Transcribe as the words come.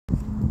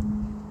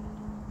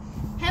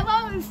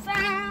Hello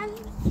fans!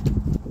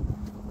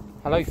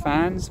 Hello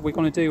fans, we're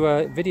going to do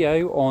a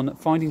video on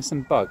finding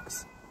some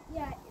bugs.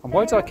 Yeah. And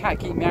why does our cat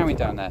keep meowing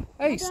down there?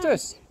 Hey,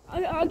 Stuss! I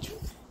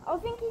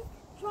think he's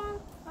trying,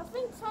 I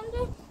think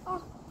Sunday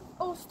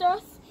or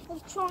Stuss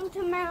is trying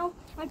to meow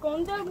my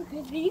Gondo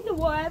because he's a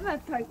whatever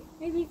thing.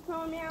 Maybe he's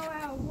trying to meow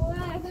out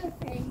whatever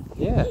thing.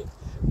 Yeah.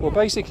 Well,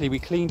 basically we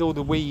cleaned all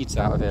the weeds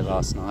out of here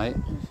last night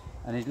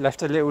and it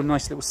left a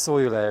nice little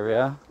soil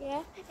area.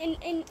 Yeah.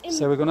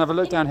 So we're going to have a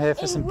look down here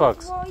for some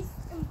bugs.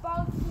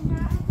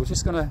 We're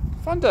just going to...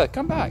 Thunder,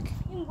 come back.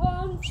 In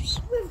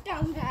worms, with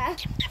down there.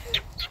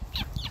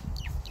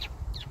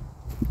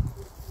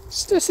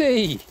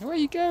 Stussy, where are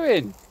you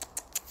going?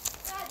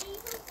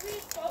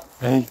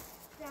 Hey.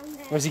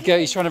 Where's he go?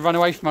 He's trying to run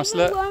away from us,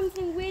 look.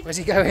 Where's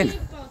he going?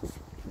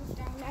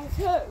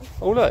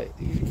 Oh look.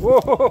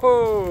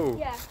 Whoa!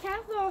 Yeah,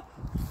 cats are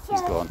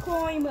He's gone. soft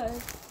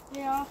climbers.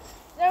 Yeah.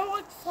 They're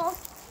like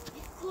soft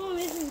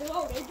climbers in the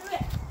world. They do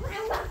it.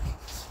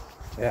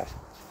 Yeah.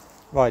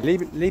 Right,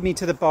 lead me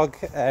to the bug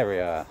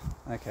area.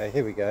 Okay,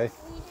 here we go.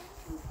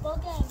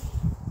 Bug area.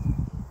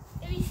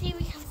 Let me see if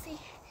we can see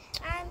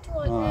ants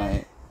right there.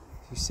 Right.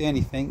 If you see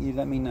anything, you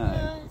let me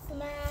know.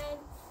 Some ants.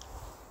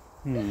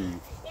 Hmm.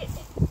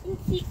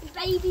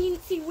 Baby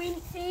Incy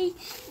Wincy.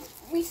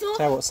 We saw.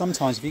 Tell you what,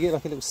 sometimes if you get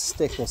like a little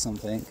stick or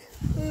something.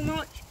 Too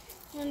much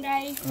one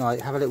day. Right,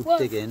 have a little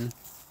dig in.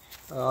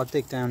 I'll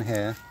dig down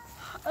here.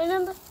 I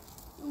remember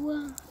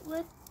with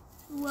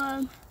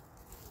worm.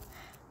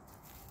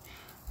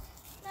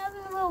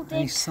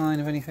 Any sign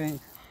of anything?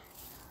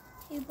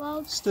 You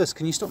bugs. Stuss,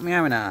 can you stop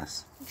meowing at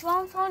us? I'm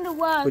trying to find a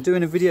worm. We're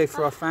doing a video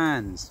for our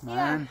fans,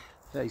 man.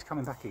 Yeah. Yeah, he's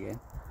coming back again.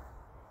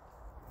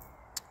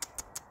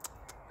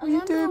 I What are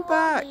you doing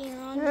back?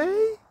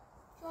 Hey?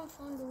 What Trying to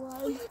find a worm.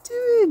 are you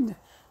doing?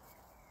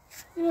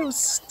 You little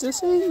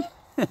Stussy.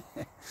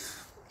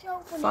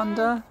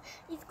 Thunder.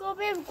 He's got a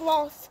bit of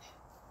gloss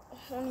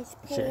on his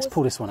paws. Shit, let's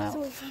pull this one out.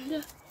 Sorry,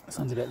 Thunder. That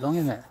sounds a bit long,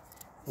 isn't it?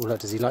 Oh look,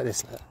 does he like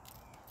this? Look.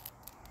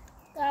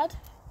 Dad,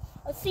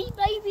 I see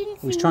baby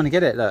Incy. He's trying to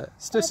get it, look.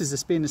 Stuss is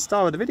just being the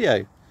star of the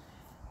video.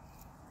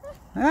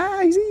 Ah,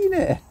 he's eating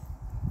it.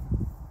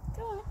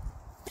 Go on.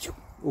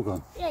 All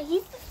gone. Yeah,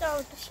 he's the star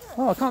of the show.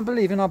 Oh, I can't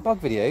believe in our bug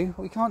video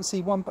we can't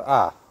see one.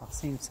 Ah, I've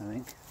seen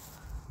something.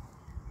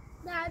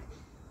 Dad,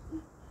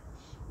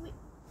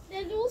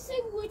 there's also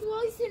wood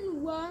lice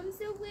and worms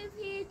that live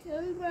here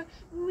too, but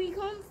we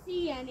can't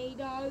see any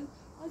though.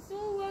 I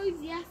saw those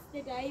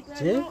yesterday,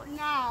 but not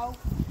now.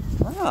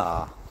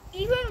 Ah.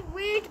 Even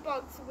weird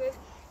bugs live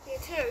here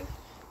too.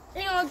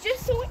 And I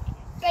just saw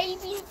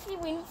baby Incy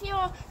Wincy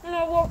and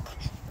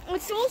I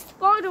saw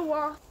spider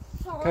wire.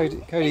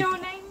 Cody, And I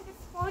named the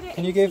spider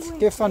can you Incy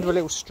give Wincy. Thunder a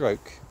little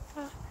stroke?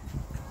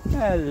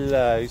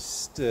 Hello,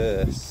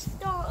 Stuss.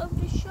 Start of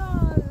the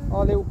show.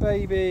 Our little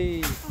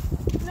baby.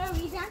 No,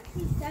 he's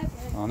actually 7.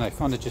 Oh no,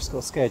 Thunder just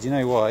got scared. You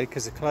know why?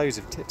 Because the clothes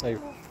have tipped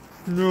over.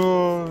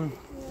 No.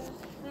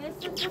 Yeah.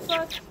 This is the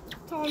first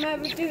time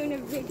ever doing a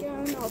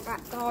video in our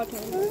back garden.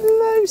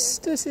 Hello,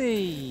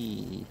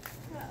 Stussy.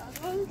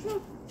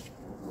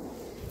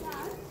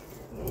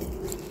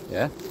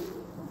 Yeah.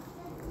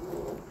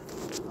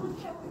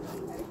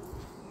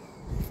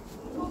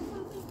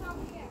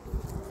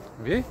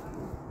 Have you?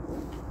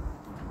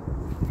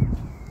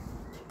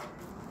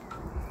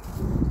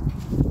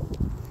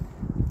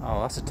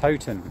 Oh, that's a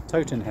totem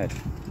head.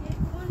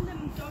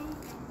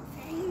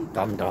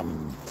 Dum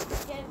dum.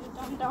 Yeah, the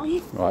dum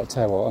dum. Right,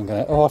 tell you what, I'm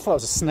gonna. Oh, I thought it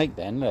was a snake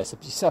then. Look,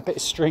 it's a bit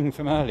of string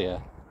from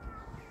earlier.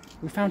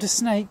 We found a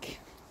snake.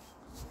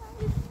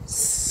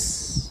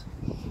 It's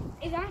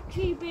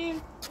actually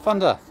been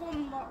Thunder.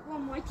 from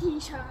one of my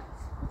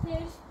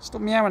t-shirts.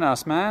 Stop meowing at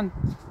us, man.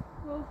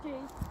 Okay.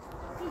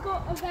 We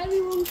got a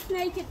very long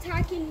snake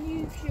attacking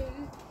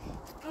YouTube.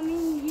 I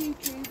mean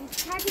YouTube.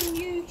 It's attacking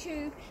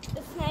YouTube.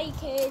 The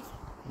snake is.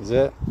 Is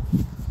it?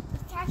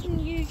 It's attacking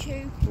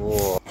YouTube.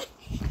 Whoa.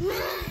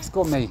 It's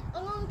got me.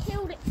 I'm gonna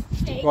kill it.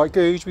 Right,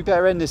 Googe, we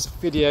better end this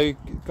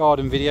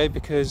garden video,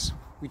 because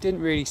we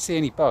didn't really see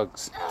any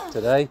bugs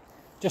today.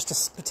 Just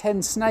a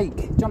pretend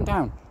snake. Jump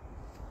down.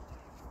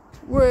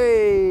 Whee!